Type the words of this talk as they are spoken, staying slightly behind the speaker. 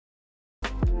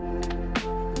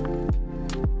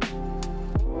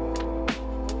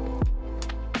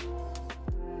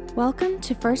Welcome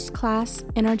to First Class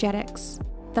Energetics,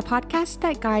 the podcast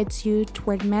that guides you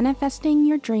toward manifesting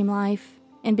your dream life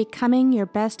and becoming your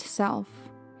best self.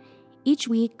 Each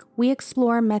week, we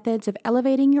explore methods of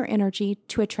elevating your energy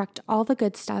to attract all the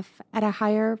good stuff at a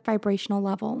higher vibrational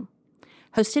level.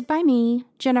 Hosted by me,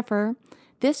 Jennifer,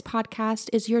 this podcast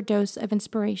is your dose of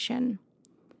inspiration.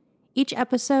 Each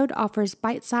episode offers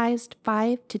bite-sized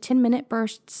 5 to 10 minute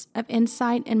bursts of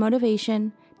insight and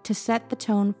motivation to set the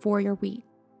tone for your week.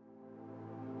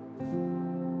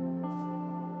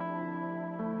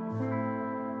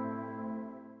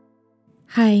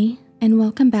 Hi, and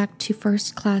welcome back to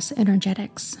First Class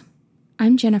Energetics.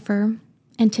 I'm Jennifer,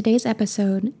 and today's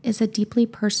episode is a deeply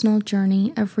personal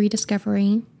journey of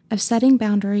rediscovery, of setting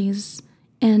boundaries,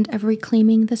 and of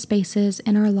reclaiming the spaces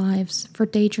in our lives for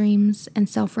daydreams and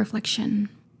self-reflection.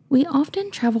 We often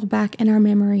travel back in our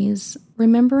memories,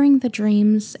 remembering the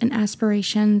dreams and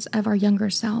aspirations of our younger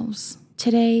selves.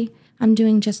 Today, I'm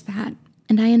doing just that,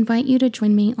 and I invite you to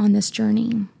join me on this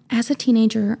journey. As a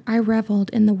teenager, I reveled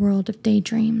in the world of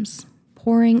daydreams,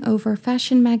 poring over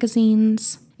fashion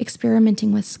magazines,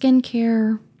 experimenting with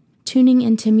skincare, tuning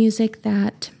into music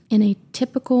that, in a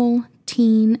typical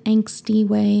teen angsty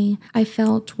way, I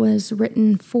felt was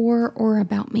written for or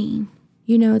about me.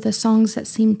 You know, the songs that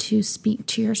seem to speak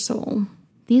to your soul.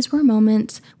 These were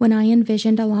moments when I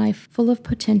envisioned a life full of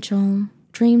potential,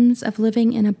 dreams of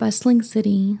living in a bustling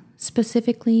city,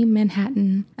 specifically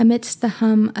Manhattan, amidst the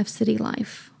hum of city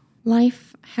life.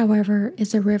 Life, however,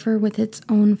 is a river with its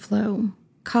own flow.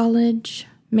 College,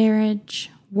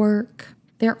 marriage, work,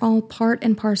 they're all part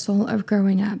and parcel of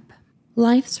growing up.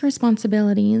 Life's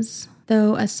responsibilities,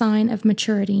 though a sign of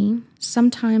maturity,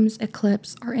 sometimes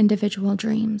eclipse our individual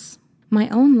dreams. My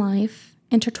own life,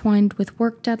 intertwined with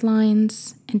work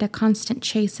deadlines and a constant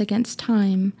chase against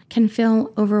time, can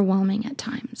feel overwhelming at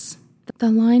times. The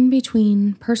line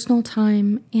between personal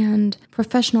time and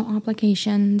professional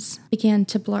obligations began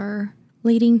to blur,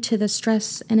 leading to the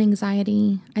stress and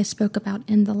anxiety I spoke about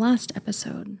in the last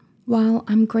episode. While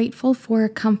I'm grateful for a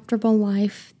comfortable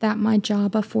life that my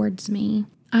job affords me,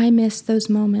 I miss those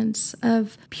moments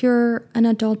of pure,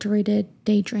 unadulterated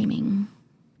daydreaming.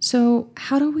 So,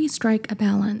 how do we strike a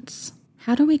balance?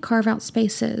 How do we carve out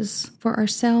spaces for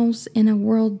ourselves in a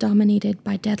world dominated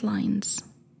by deadlines?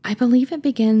 I believe it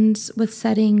begins with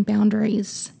setting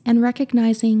boundaries and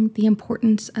recognizing the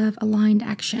importance of aligned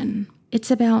action.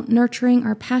 It's about nurturing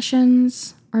our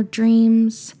passions, our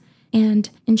dreams, and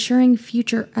ensuring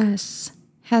future us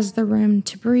has the room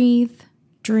to breathe,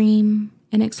 dream,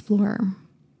 and explore.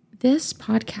 This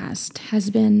podcast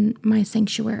has been my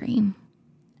sanctuary,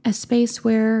 a space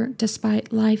where,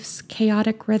 despite life's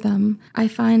chaotic rhythm, I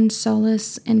find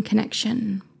solace and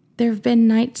connection. There have been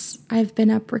nights I've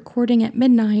been up recording at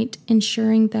midnight,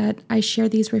 ensuring that I share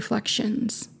these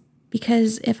reflections.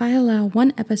 Because if I allow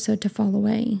one episode to fall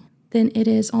away, then it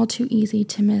is all too easy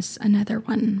to miss another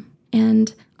one.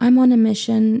 And I'm on a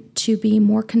mission to be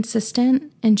more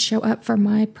consistent and show up for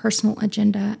my personal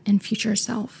agenda and future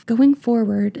self. Going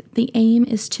forward, the aim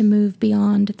is to move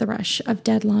beyond the rush of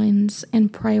deadlines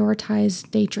and prioritize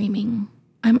daydreaming.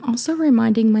 I'm also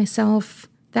reminding myself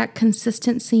that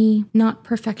consistency, not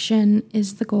perfection,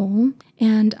 is the goal,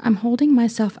 and I'm holding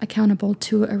myself accountable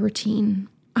to a routine.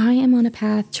 I am on a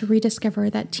path to rediscover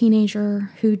that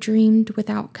teenager who dreamed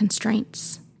without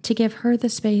constraints, to give her the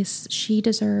space she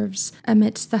deserves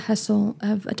amidst the hustle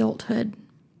of adulthood.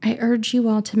 I urge you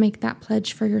all to make that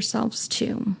pledge for yourselves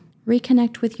too.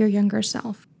 Reconnect with your younger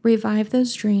self, revive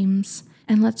those dreams,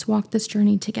 and let's walk this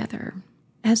journey together.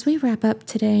 As we wrap up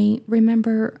today,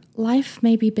 remember, life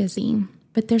may be busy,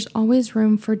 but there's always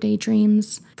room for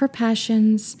daydreams, for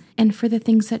passions, and for the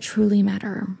things that truly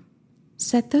matter.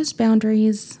 Set those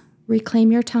boundaries,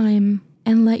 reclaim your time,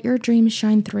 and let your dreams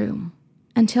shine through.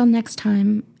 Until next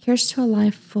time, here's to a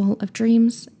life full of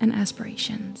dreams and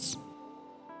aspirations.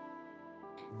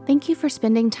 Thank you for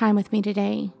spending time with me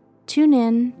today. Tune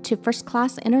in to First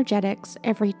Class Energetics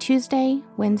every Tuesday,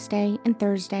 Wednesday, and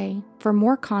Thursday for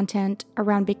more content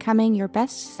around becoming your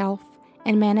best self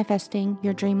and manifesting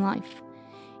your dream life.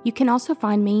 You can also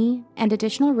find me and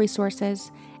additional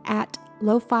resources at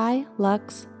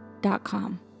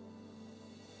lofiluxe.com.